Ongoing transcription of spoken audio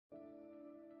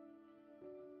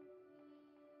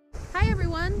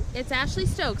everyone, it's Ashley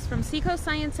Stokes from Seacoast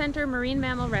Science Center Marine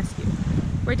Mammal Rescue.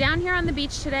 We're down here on the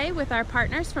beach today with our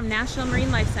partners from National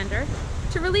Marine Life Center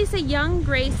to release a young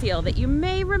gray seal that you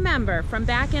may remember from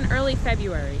back in early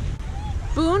February.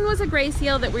 Boon was a gray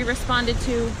seal that we responded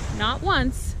to not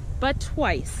once, but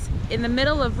twice in the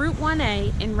middle of Route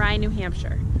 1A in Rye, New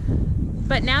Hampshire.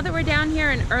 But now that we're down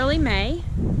here in early May,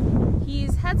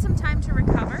 he's had some time to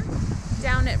recover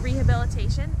down at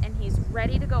rehabilitation and he's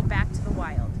ready to go back to the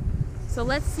wild. So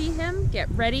let's see him get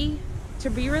ready to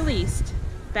be released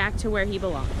back to where he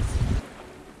belongs.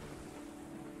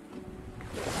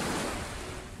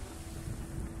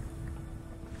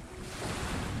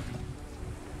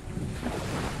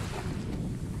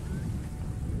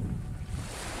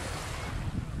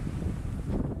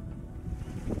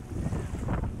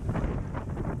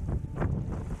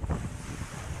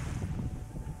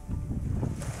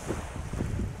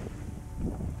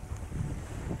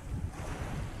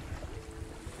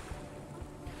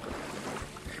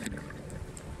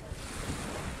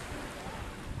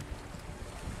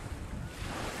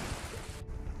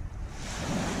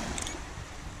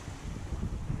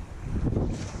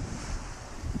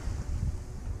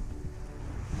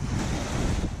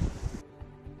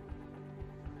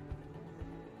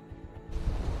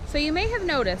 So you may have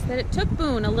noticed that it took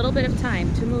Boon a little bit of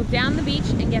time to move down the beach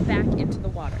and get back into the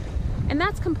water. And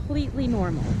that's completely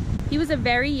normal. He was a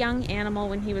very young animal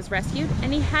when he was rescued,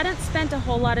 and he hadn't spent a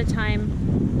whole lot of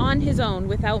time on his own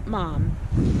without Mom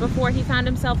before he found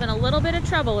himself in a little bit of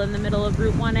trouble in the middle of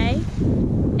Route 1A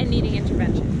and needing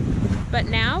intervention. But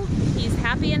now he's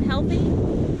happy and healthy,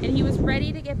 and he was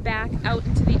ready to get back out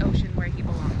into the ocean where he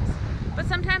belongs. But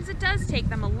sometimes it does take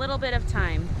them a little bit of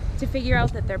time to figure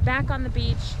out that they're back on the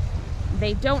beach,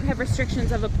 they don't have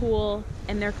restrictions of a pool,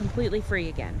 and they're completely free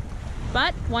again.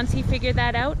 But once he figured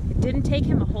that out, it didn't take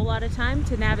him a whole lot of time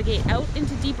to navigate out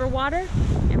into deeper water,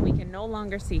 and we can no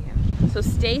longer see him. So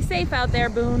stay safe out there,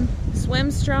 Boon,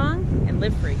 swim strong, and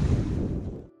live free.